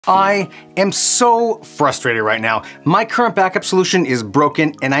I am so frustrated right now. My current backup solution is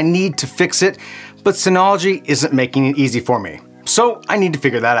broken and I need to fix it, but Synology isn't making it easy for me. So I need to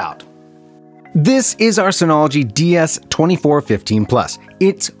figure that out. This is our Synology DS2415 Plus.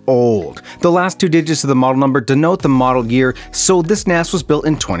 It's old. The last two digits of the model number denote the model year, so this NAS was built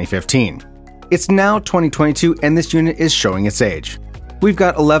in 2015. It's now 2022 and this unit is showing its age. We've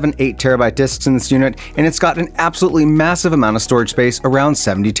got 11 8TB disks in this unit, and it's got an absolutely massive amount of storage space, around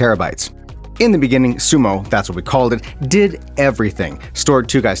 70 terabytes. In the beginning, Sumo, that's what we called it, did everything, stored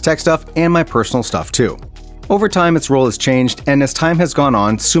 2Guys tech stuff and my personal stuff too. Over time, its role has changed, and as time has gone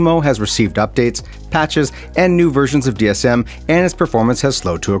on, Sumo has received updates, patches, and new versions of DSM, and its performance has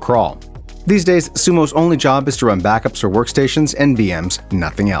slowed to a crawl. These days, Sumo's only job is to run backups for workstations and VMs,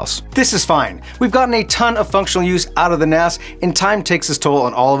 nothing else. This is fine. We've gotten a ton of functional use out of the NAS, and time takes its toll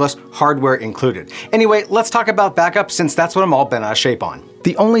on all of us, hardware included. Anyway, let's talk about backup since that's what I'm all bent out of shape on.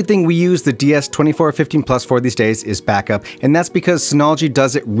 The only thing we use the DS2415 Plus for these days is backup, and that's because Synology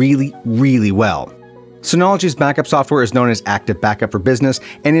does it really, really well. Synology's backup software is known as Active Backup for Business,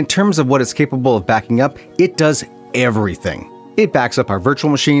 and in terms of what it's capable of backing up, it does everything. It backs up our virtual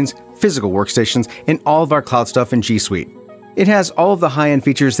machines, physical workstations, and all of our cloud stuff in G Suite. It has all of the high-end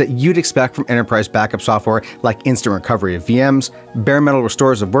features that you'd expect from enterprise backup software like instant recovery of VMs, bare metal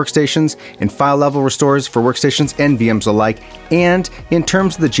restores of workstations, and file-level restores for workstations and VMs alike, and in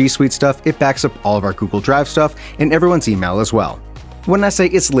terms of the G Suite stuff, it backs up all of our Google Drive stuff and everyone's email as well. When I say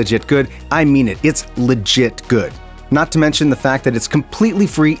it's legit good, I mean it. It's legit good. Not to mention the fact that it's completely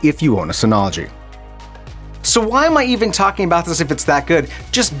free if you own a Synology. So why am I even talking about this if it's that good?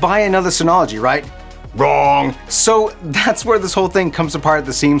 Just buy another Synology, right? Wrong. So that's where this whole thing comes apart at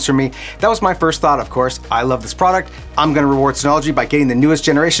the seams for me. That was my first thought, of course. I love this product. I'm gonna reward Synology by getting the newest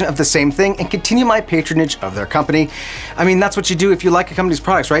generation of the same thing and continue my patronage of their company. I mean, that's what you do if you like a company's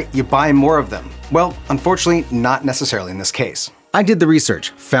products, right? You buy more of them. Well, unfortunately, not necessarily in this case. I did the research,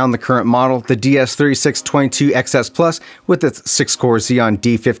 found the current model, the DS3622XS Plus, with its 6-core Xeon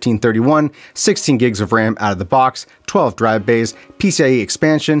D1531, 16 gigs of RAM out of the box, 12 drive bays, PCIe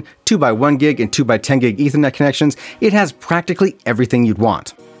expansion, 2x1 gig and 2x10 gig Ethernet connections. It has practically everything you'd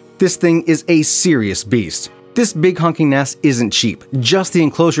want. This thing is a serious beast. This big honking NAS isn't cheap. Just the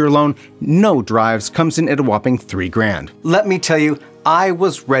enclosure alone, no drives, comes in at a whopping $3,000. Let me tell you, I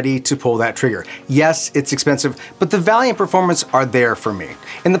was ready to pull that trigger. Yes, it's expensive, but the value and performance are there for me.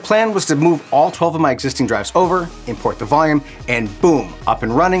 And the plan was to move all 12 of my existing drives over, import the volume, and boom, up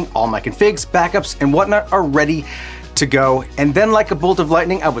and running, all my configs, backups, and whatnot are ready to go. And then like a bolt of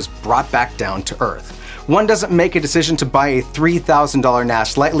lightning, I was brought back down to earth. One doesn't make a decision to buy a $3,000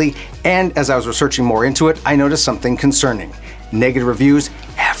 NAS lightly, and as I was researching more into it, I noticed something concerning. Negative reviews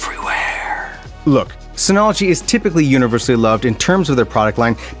everywhere. Look, Synology is typically universally loved in terms of their product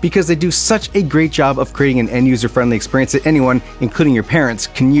line because they do such a great job of creating an end-user friendly experience that anyone, including your parents,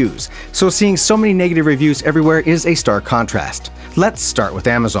 can use. So seeing so many negative reviews everywhere is a stark contrast. Let's start with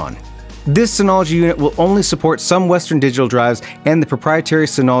Amazon. This Synology unit will only support some Western Digital drives and the proprietary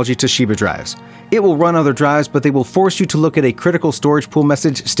Synology Toshiba drives. It will run other drives, but they will force you to look at a critical storage pool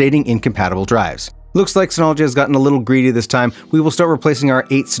message stating incompatible drives. Looks like Synology has gotten a little greedy this time. We will start replacing our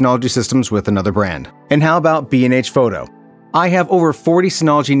 8 Synology systems with another brand. And how about B&H Photo? I have over 40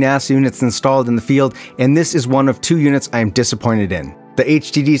 Synology NAS units installed in the field, and this is one of 2 units I am disappointed in. The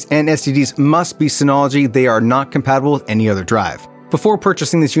HDDs and SSDs must be Synology. They are not compatible with any other drive. Before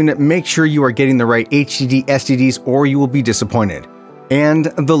purchasing this unit, make sure you are getting the right HDD SSDs or you will be disappointed. And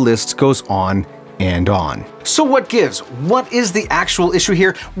the list goes on and on. So what gives? What is the actual issue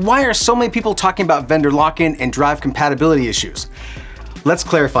here? Why are so many people talking about vendor lock-in and drive compatibility issues? Let's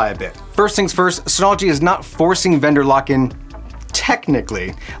clarify a bit. First things first, Synology is not forcing vendor lock-in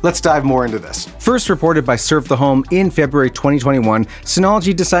technically. Let's dive more into this. First reported by Serve the Home in February 2021,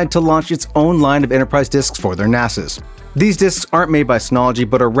 Synology decided to launch its own line of enterprise disks for their NASes. These disks aren't made by Synology,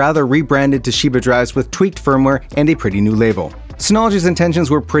 but are rather rebranded Toshiba drives with tweaked firmware and a pretty new label. Synology's intentions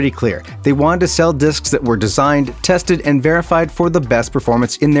were pretty clear. They wanted to sell disks that were designed, tested, and verified for the best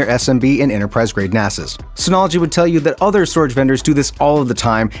performance in their SMB and enterprise-grade NASes. Synology would tell you that other storage vendors do this all of the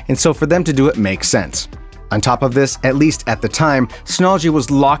time, and so for them to do it makes sense. On top of this, at least at the time, Synology was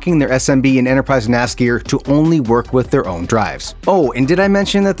locking their SMB and enterprise NAS gear to only work with their own drives. Oh, and did I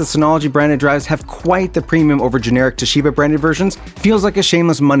mention that the Synology branded drives have quite the premium over generic Toshiba branded versions? Feels like a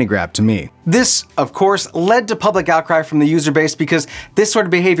shameless money grab to me. This, of course, led to public outcry from the user base because this sort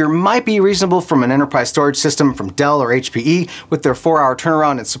of behavior might be reasonable from an enterprise storage system from Dell or HPE with their 4-hour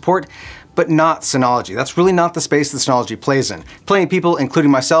turnaround and support, but not Synology. That's really not the space that Synology plays in. Plenty of people,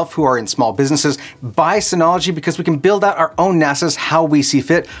 including myself, who are in small businesses, buy Synology because we can build out our own NASes how we see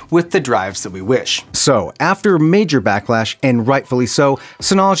fit with the drives that we wish. So, after major backlash, and rightfully so,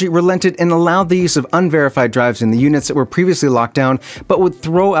 Synology relented and allowed the use of unverified drives in the units that were previously locked down, but would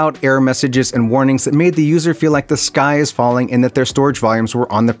throw out error messages and warnings that made the user feel like the sky is falling and that their storage volumes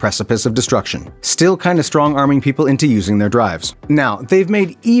were on the precipice of destruction. Still kinda strong-arming people into using their drives. Now, they've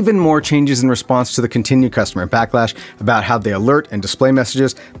made even more changes in response to the continued customer backlash about how they alert and display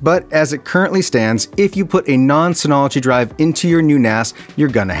messages, but as it currently stands, if you put a non-Synology drive into your new NAS, you're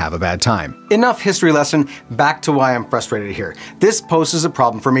gonna have a bad time. Enough history lesson, back to why I'm frustrated here. This poses a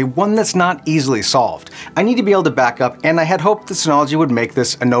problem for me, one that's not easily solved. I need to be able to back up, and I had hoped that Synology would make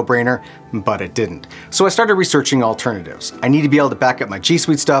this a no-brainer, but it didn't. So I started researching alternatives. I need to be able to back up my G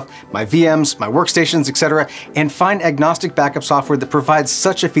Suite stuff, my VMs, my workstations, etc., and find agnostic backup software that provides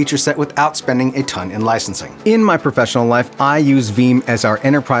such a feature set without spending a ton in licensing. In my professional life, I use Veeam as our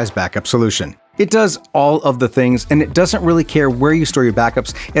enterprise backup solution. It does all of the things, and it doesn't really care where you store your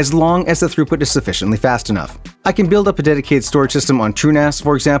backups as long as the throughput is sufficiently fast enough. I can build up a dedicated storage system on TrueNAS,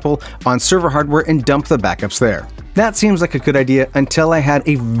 for example, on server hardware and dump the backups there. That seems like a good idea until I had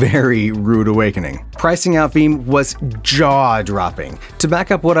a very rude awakening. Pricing out Veeam was jaw-dropping. To back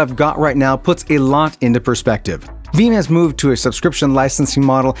up what I've got right now puts a lot into perspective. Veeam has moved to a subscription licensing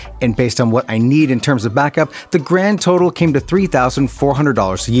model, and based on what I need in terms of backup, the grand total came to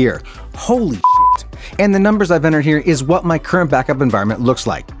 $3,400 a year. Holy shit! And the numbers I've entered here is what my current backup environment looks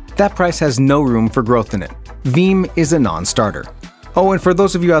like. That price has no room for growth in it. Veeam is a non-starter. Oh, and for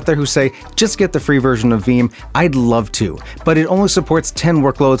those of you out there who say, just get the free version of Veeam, I'd love to, but it only supports 10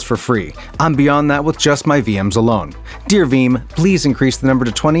 workloads for free. I'm beyond that with just my VMs alone. Dear Veeam, please increase the number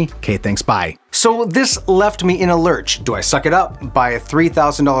to 20. Okay, thanks, bye. So this left me in a lurch. Do I suck it up, buy a $3,000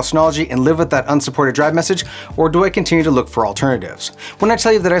 Synology and live with that unsupported drive message, or do I continue to look for alternatives? When I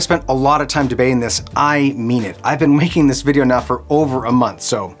tell you that I spent a lot of time debating this, I mean it. I've been making this video now for over a month,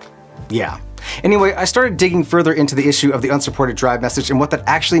 so yeah. Anyway, I started digging further into the issue of the unsupported drive message and what that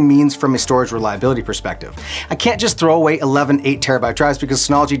actually means from a storage reliability perspective. I can't just throw away 11 8TB drives because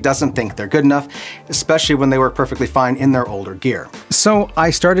Synology doesn't think they're good enough, especially when they work perfectly fine in their older gear. So I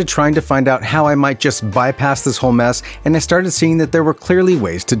started trying to find out how I might just bypass this whole mess, and I started seeing that there were clearly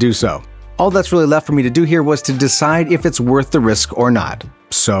ways to do so. All that's really left for me to do here was to decide if it's worth the risk or not.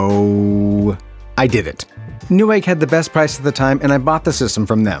 So I did it. Newegg had the best price at the time, and I bought the system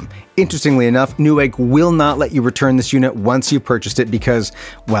from them. Interestingly enough, Newegg will not let you return this unit once you've purchased it because,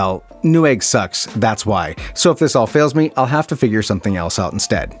 well, Newegg sucks, that's why. So if this all fails me, I'll have to figure something else out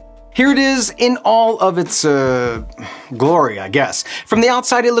instead. Here it is in all of its, glory, I guess. From the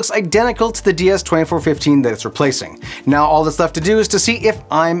outside, it looks identical to the DS2415 that it's replacing. Now all that's left to do is to see if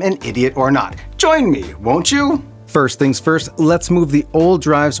I'm an idiot or not. Join me, won't you? First things first, let's move the old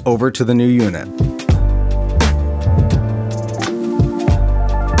drives over to the new unit.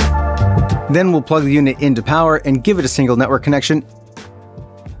 Then we'll plug the unit into power and give it a single network connection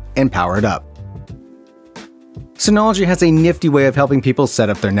and power it up. Synology has a nifty way of helping people set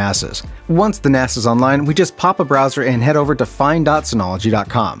up their NASes. Once the NAS is online, we just pop a browser and head over to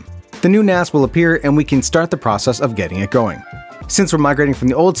find.synology.com. The new NAS will appear and we can start the process of getting it going. Since we're migrating from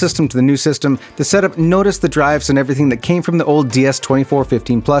the old system to the new system, the setup noticed the drives and everything that came from the old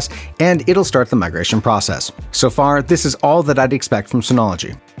DS2415 Plus, and it'll start the migration process. So far, this is all that I'd expect from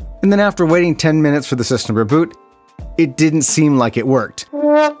Synology. And then after waiting 10 minutes for the system to reboot, it didn't seem like it worked.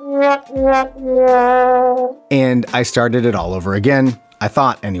 And I started it all over again, I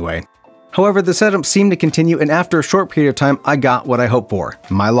thought anyway. However, the setup seemed to continue, and after a short period of time, I got what I hoped for,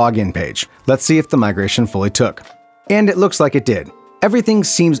 my login page. Let's see if the migration fully took. And it looks like it did. Everything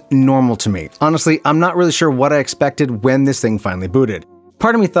seems normal to me. Honestly, I'm not really sure what I expected when this thing finally booted.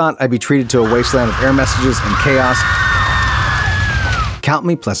 Part of me thought I'd be treated to a wasteland of error messages and chaos. Count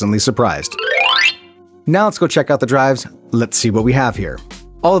me pleasantly surprised. Now let's go check out the drives. Let's see what we have here.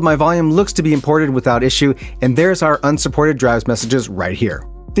 All of my volume looks to be imported without issue, and there's our unsupported drives messages right here.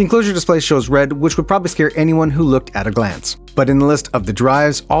 The enclosure display shows red, which would probably scare anyone who looked at a glance. But in the list of the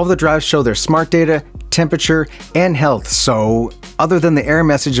drives, all of the drives show their smart data, temperature, and health, so other than the error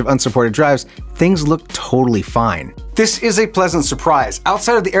message of unsupported drives, things look totally fine. This is a pleasant surprise.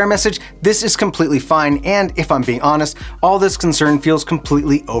 Outside of the error message, this is completely fine, and if I'm being honest, all this concern feels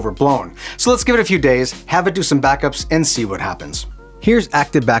completely overblown. So let's give it a few days, have it do some backups, and see what happens. Here's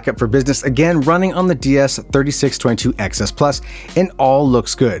Active Backup for Business, again running on the DS3622XS Plus, and all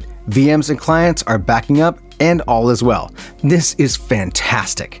looks good. VMs and clients are backing up, and all is well. This is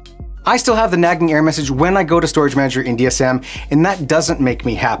fantastic. I still have the nagging error message when I go to Storage Manager in DSM, and that doesn't make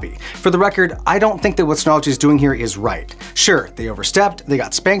me happy. For the record, I don't think that what Synology is doing here is right. Sure, they overstepped, they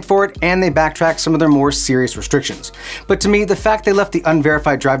got spanked for it, and they backtracked some of their more serious restrictions. But to me, the fact they left the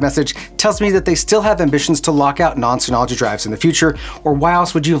unverified drive message tells me that they still have ambitions to lock out non-Synology drives in the future, or why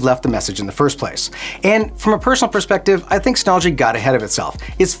else would you have left the message in the first place? And from a personal perspective, I think Synology got ahead of itself.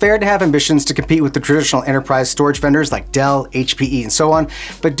 It's fair to have ambitions to compete with the traditional enterprise storage vendors like Dell, HPE, and so on,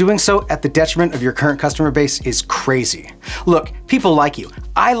 but doing so at the detriment of your current customer base is crazy. Look, people like you.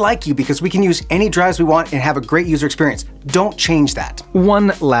 I like you because we can use any drives we want and have a great user experience. Don't change that.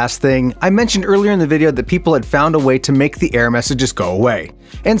 One last thing. I mentioned earlier in the video that people had found a way to make the error messages go away.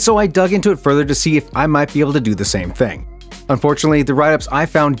 And so I dug into it further to see if I might be able to do the same thing. Unfortunately, the write-ups I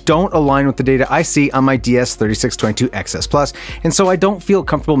found don't align with the data I see on my DS3622XS Plus, and so I don't feel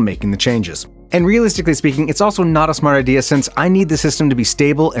comfortable making the changes. And realistically speaking, it's also not a smart idea since I need the system to be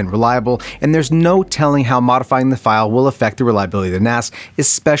stable and reliable, and there's no telling how modifying the file will affect the reliability of the NAS,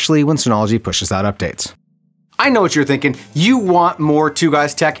 especially when Synology pushes out updates. I know what you're thinking. You want more 2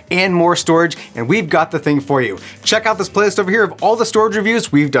 Guys Tech and more storage, and we've got the thing for you. Check out this playlist over here of all the storage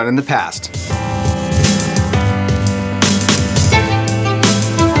reviews we've done in the past.